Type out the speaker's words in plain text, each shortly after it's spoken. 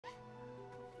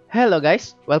Hello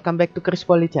guys, welcome back to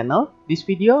Poli channel. This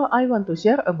video I want to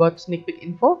share about sneak peek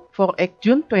info for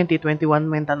June 2021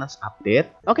 maintenance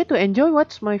update. Okay, to enjoy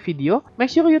watch my video,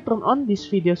 make sure you turn on this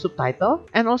video subtitle,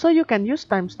 and also you can use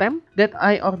timestamp that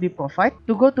I already provide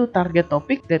to go to target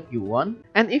topic that you want.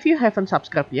 And if you haven't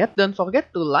subscribed yet, don't forget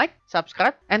to like,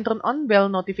 subscribe, and turn on bell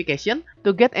notification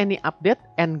to get any update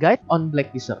and guide on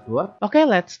Black Desert War. Okay,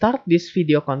 let's start this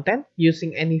video content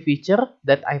using any feature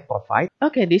that I provide.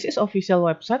 Okay, this is official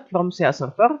website from SEA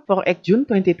server for June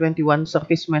 2021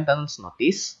 service maintenance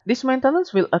notice. This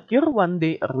maintenance will occur one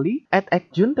day early at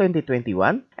June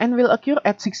 2021 and will occur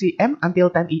at 6 AM until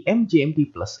 10 AM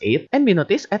GMT+8. And be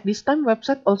noticed at this time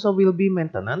website also will be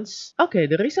maintenance. Okay,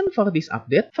 the reason for this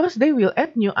update, first they will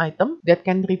add new item that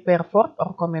can repair fort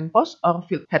or command post or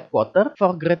field headquarter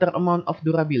for greater amount of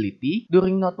durability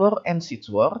during Not War and Siege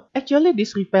War. Actually,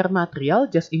 this repair material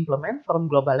just implement from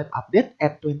Global Lab update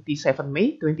at 27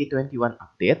 May 2021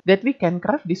 update that we can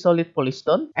craft the solid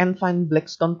polystone and fine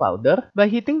blackstone powder by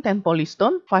hitting 10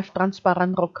 polystone, 5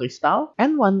 transparent rock crystal,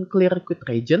 and 1 clear liquid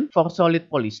region for solid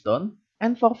polystone.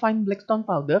 And for fine blackstone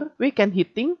powder, we can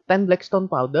hitting 10 blackstone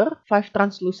powder, 5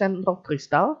 translucent rock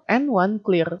crystal, and 1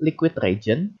 clear liquid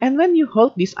reagent. And when you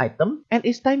hold this item, and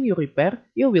each time you repair,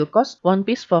 you will cost 1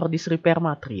 piece for this repair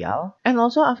material. And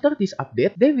also after this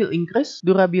update, they will increase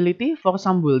durability for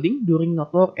some building during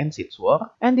Not War and Siege War.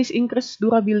 And this increased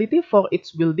durability for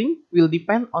each building will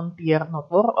depend on tier Not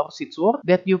War or Siege War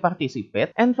that you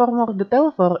participate. And for more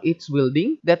detail for each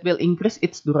building that will increase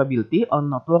its durability on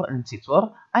Not War and Siege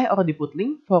War, I already put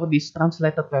link for this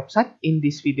translated website in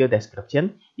this video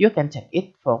description. You can check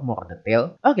it for more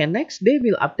detail. Okay, next they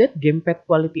will update Gamepad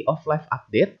quality of life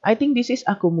update. I think this is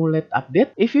accumulate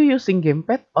update if you using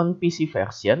Gamepad on PC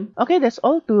version. Okay, that's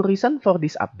all 2 reasons for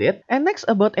this update. And next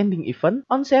about ending event.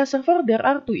 On SEA server there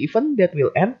are 2 events that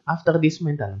will end after this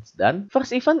maintenance done.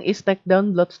 First event is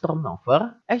Takedown Bloodstorm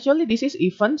Nouver. Actually this is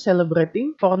event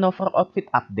celebrating for Nouver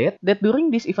outfit update that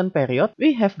during this event period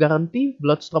we have guarantee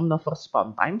Bloodstorm Nouver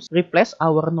spawn times replace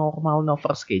our normal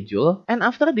Nouver schedule. And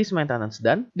after this maintenance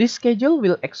done, this schedule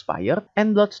will expire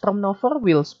and Bloodstorm Nouver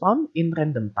will spawn in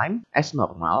random time as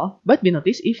normal. But be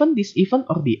noticed, even this event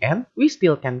or the end, we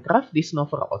still can craft this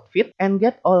Nouver outfit and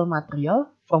get all material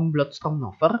from Bloodstorm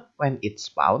Nouver when it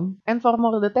spawn. And for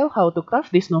more detail how to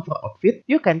craft this Nouver outfit,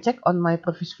 you can check on my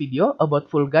previous video about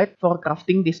full guide for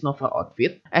crafting this Nouver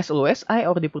outfit. As always, I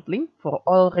already put link for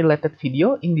all related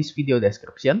video in this video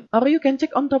description. Or you can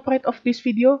check on top right of this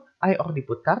video, I already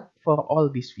put card for all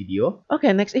this video.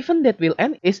 Okay, next event that will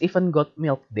end is event Goat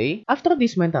Milk Day. After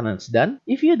this maintenance done,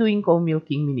 if you're doing cow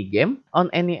milking minigame on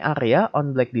any area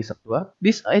on Black Desert War,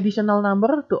 this additional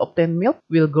number to obtain milk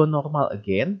will go normal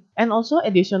again. And also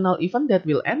additional event that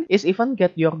will end is event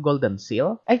Get Your Golden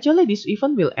Seal. Actually this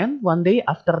event will end one day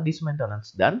after this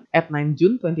maintenance done at 9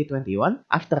 June 2021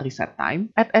 after reset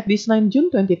time. At this 9 June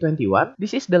 2021,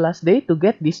 this is the last day to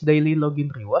get this daily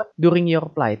login reward during your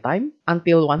playtime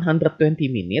until 120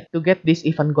 minutes to get this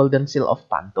event Golden Seal of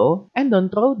Panto. And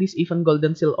don't throw this event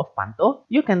Golden Seal of Panto.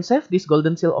 You can save this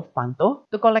Golden Seal of Panto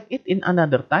to collect it in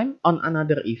another time on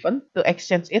another event to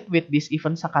exchange it with this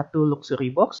event Sakatu Luxury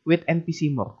Box with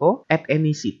NPC Muhkuh at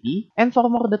any city. And for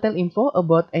more detailed info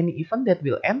about any event that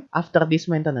will end after this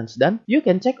maintenance done, you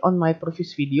can check on my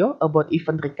previous video about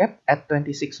event recap at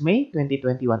 26 May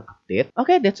 2021 update.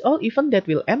 Okay, that's all event that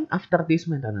will end after this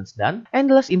maintenance done. And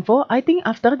the last info, I think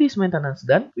after this maintenance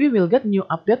done, we will get new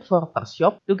update for per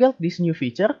shop to get this new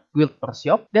feature, Guild per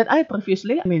shop, that I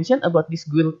previously mentioned about this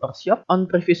Guild per shop on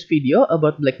previous video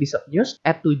about Black Desert News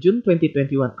at 2 June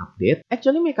 2021 update.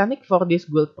 Actually mechanic for this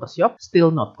Guild per shop still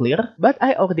not clear, but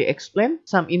I already explained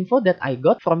some info that I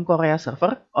got from Korea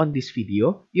server on this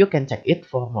video. You can check it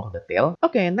for more detail.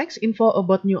 Okay, next info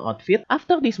about new outfit.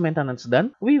 After this maintenance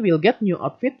done, we will get new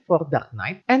outfit for Dark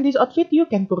Knight. And this outfit you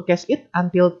can purchase it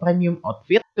until premium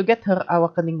outfit to get her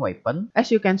awakening weapon.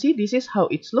 As you can see, this is how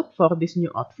it's look for this new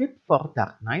outfit for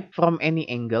Dark Knight from any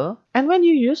angle. And when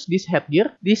you use this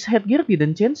headgear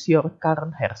didn't change your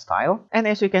current hairstyle. And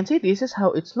as you can see, this is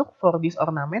how it's look for this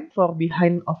ornament for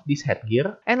behind of this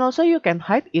headgear. And also you can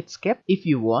hide its cap if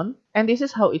you want. And this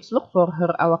is how it's look for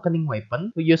her awakening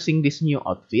weapon using this new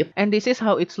outfit. And this is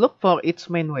how it's look for its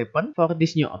main weapon for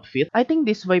this new outfit. I think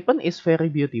this weapon is very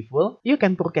beautiful. You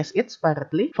can purchase it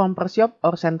separately from per shop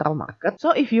or central market.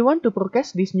 So if you want to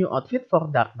purchase this new outfit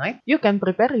for Dark Knight, you can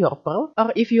prepare your pearl,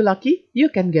 or if you lucky, you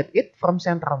can get it from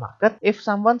central market if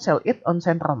someone sell it on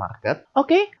central market.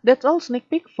 Okay, that's all sneak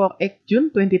peek for June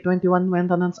 2021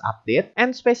 maintenance update.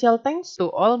 And special thanks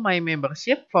to all my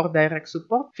membership for direct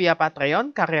support via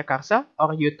Patreon, Karya Karsa,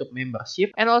 or YouTube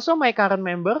membership. And also my current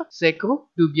member, Zacrue,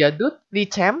 DubyaDude,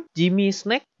 LeeChamp,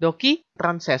 JimmySnakes, Doki,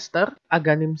 Trancestor,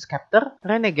 AghanimScepter,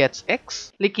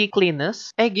 RenegadesX,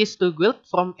 LickyCleanies, Guild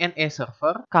from NA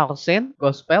server, Carlsenn,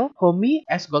 Gospel, Homie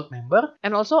as gold member,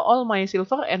 and also all my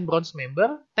silver and bronze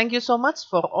member. Thank you so much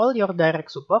for all your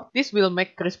direct support. This will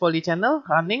make Poli channel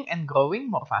running and growing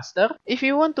more faster. If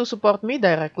you want to support me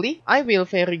directly, I will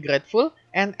very grateful.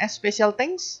 And as special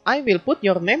thanks, I will put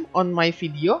your name on my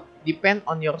video, depend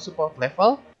on your support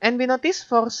level. And we notice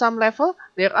for some level,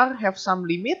 there have some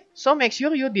limit, so make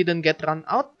sure you didn't get run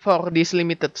out for this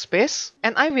limited space.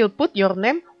 And I will put your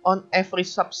name on every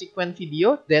subsequent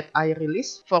video that I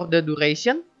release for the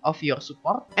duration of your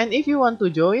support. And if you want to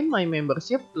join my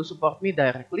membership to support me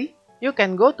directly, you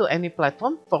can go to any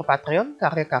platform for Patreon,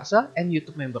 Karya Karsa, and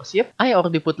YouTube membership. I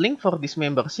already put link for this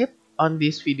membership on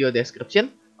this video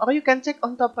description. Or you can check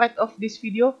on top right of this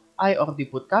video, I already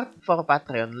put card for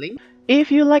Patreon link.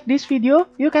 If you like this video,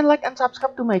 you can like and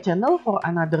subscribe to my channel for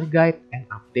another guide and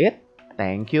update.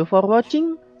 Thank you for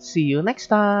watching. See you next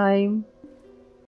time.